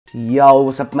Yo,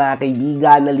 what's up mga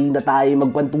kaibigan? Nali na tayo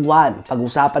magkwentuhan.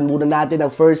 Pag-usapan muna natin ang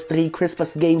first 3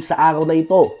 Christmas games sa araw na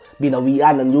ito.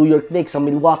 Binawian ng New York Knicks ang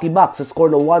Milwaukee Bucks sa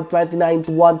score na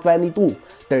 129-122.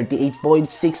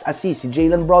 38.6 assists si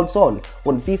Jalen Bronson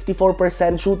on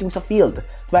 54% shooting sa field.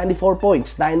 24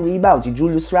 points, 9 rebounds si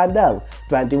Julius Randle.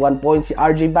 21 points si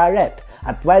RJ Barrett.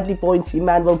 At 20 points si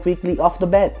Emmanuel Quickley off the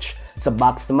bench. Sa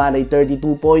Bucks naman ay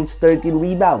 32 points, 13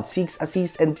 rebounds, 6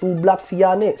 assists and 2 blocks si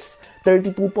Giannis.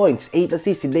 32 points, 8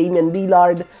 assists si Damian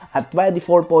Lillard at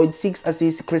 24.6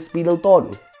 assists si Chris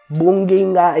Middleton. Buong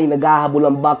game nga ay naghahabol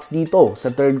ang Bucks dito. Sa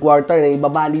third quarter na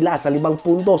ibaba nila sa 5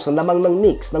 puntos na lamang ng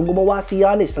Knicks nang gumawa si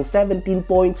Giannis ng 17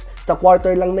 points sa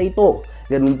quarter lang na ito.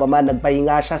 Ganun pa man,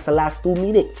 nagpahinga siya sa last 2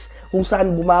 minutes kung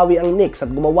saan bumawi ang Knicks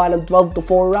at gumawa ng 12-4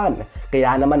 run.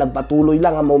 Kaya naman nagpatuloy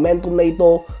lang ang momentum na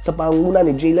ito sa pangunguna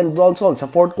ni Jalen Bronson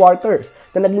sa fourth quarter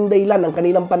na naging dahilan ng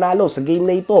kanilang panalo sa game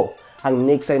na ito. Ang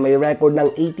Knicks ay may record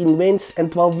ng 18 wins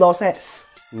and 12 losses.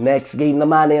 Next game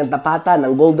naman ay ang tapatan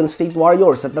ng Golden State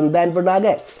Warriors at ng Denver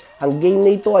Nuggets. Ang game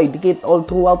na ito ay dikit all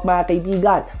throughout mga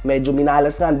kaibigan. Medyo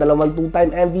minalas nga ang dalawang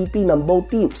two-time MVP ng both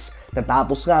teams.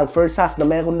 Natapos nga ang first half na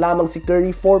meron lamang si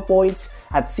Curry 4 points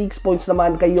at 6 points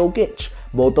naman kay Jokic.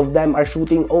 Both of them are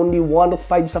shooting only 1 of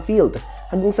 5 sa field.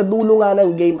 Hanggang sa dulo nga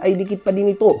ng game ay dikit pa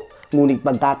din ito. Ngunit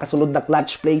magkakasunod na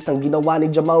clutch plays ang ginawa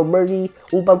ni Jamal Murray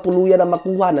upang tuluyan na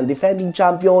makuha ng defending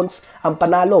champions ang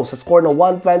panalo sa score na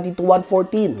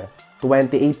 120-114.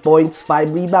 28 points,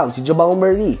 5 rebounds si Jamal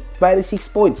Murray, 26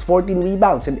 points, 14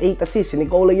 rebounds and 8 assists si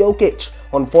Nikola Jokic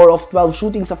on 4 of 12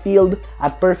 shooting sa field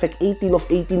at perfect 18 of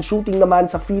 18 shooting naman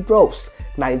sa free throws.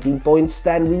 19 points,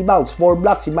 10 rebounds, 4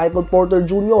 blocks si Michael Porter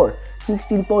Jr.,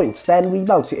 16 points, 10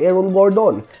 rebounds si Aaron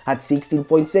Gordon at 16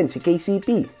 points din si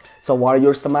KCP. Sa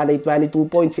Warriors naman ay 22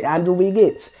 points si Andrew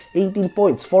Wiggins, 18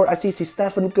 points, 4 assists si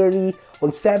Stephen Curry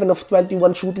on 7 of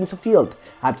 21 shooting sa field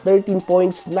at 13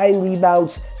 points, 9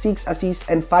 rebounds, 6 assists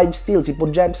and 5 steals si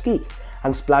Podziemski.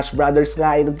 Ang Splash Brothers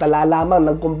nga ay nagtala lamang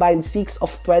ng combined 6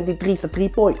 of 23 sa 3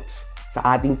 points. Sa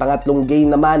ating pangatlong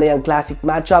game naman ay ang classic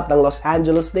matchup ng Los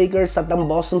Angeles Lakers at ng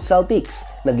Boston Celtics.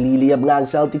 Nagliliyab nga ang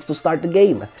Celtics to start the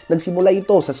game. Nagsimula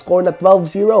ito sa score na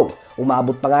 12-0.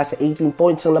 Umabot pa nga sa 18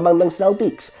 points ang lamang ng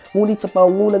Celtics. Ngunit sa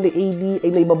pangunguna ni AD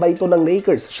ay naibaba ito ng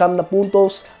Lakers 9 na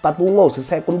puntos patungo sa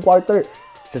second quarter.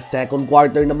 Sa second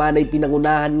quarter naman ay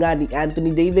pinangunahan nga ni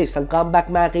Anthony Davis ang comeback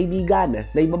mga kaibigan.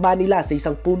 Naibaba nila sa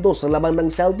 1 puntos ang lamang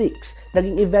ng Celtics.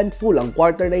 Naging eventful ang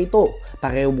quarter na ito.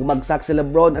 Pareho bumagsak si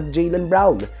Lebron at Jaylen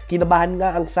Brown. Kinabahan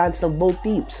nga ang fans ng both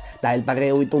teams dahil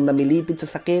pareho itong namilipit sa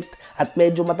sakit at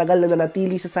medyo matagal na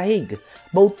nanatili sa sahig.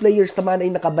 Both players naman ay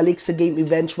nakabalik sa game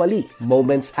eventually.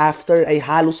 Moments after ay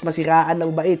halos masiraan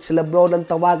ng bait si Lebron nang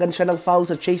tawagan siya ng foul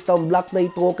sa CHASEDOWN block na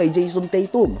ito kay Jason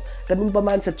Tatum. Ganun pa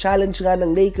man sa challenge nga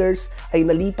ng Lakers ay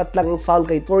nalipat lang ang foul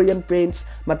kay Taurean Prince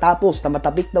matapos na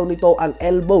matapik daw nito ang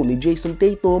elbow ni Jason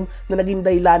Tatum na naging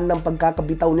dahilan ng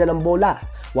pagkakabitaw niya ng bola.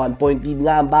 1 point lead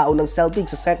nga ang baon ng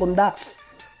Celtics sa second half.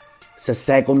 Sa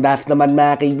second half naman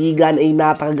mga kaibigan ay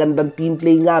napakagandang team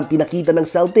play nga ang pinakita ng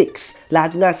Celtics.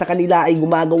 Lahat nga sa kanila ay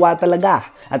gumagawa talaga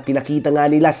at pinakita nga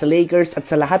nila sa Lakers at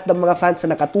sa lahat ng mga fans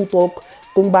na nakatutok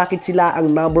kung bakit sila ang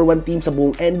number 1 team sa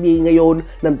buong NBA ngayon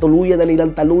nang tuluyan na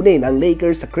nilang talunin ang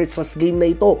Lakers sa Christmas game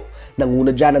na ito.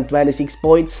 Nanguna dyan ng 26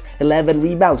 points, 11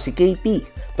 rebounds si KP,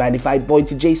 25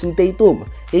 points si Jason Tatum,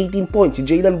 18 points si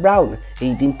Jaylen Brown,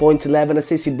 18 points, 11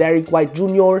 assists si Derrick White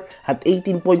Jr. at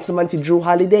 18 points naman si Drew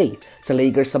Holiday. Sa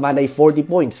Lakers naman ay 40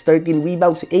 points, 13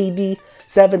 rebounds si AD,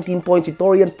 17 points si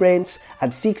Taurean Prince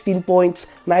at 16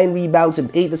 points, 9 rebounds and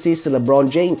 8 assists si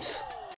LeBron James.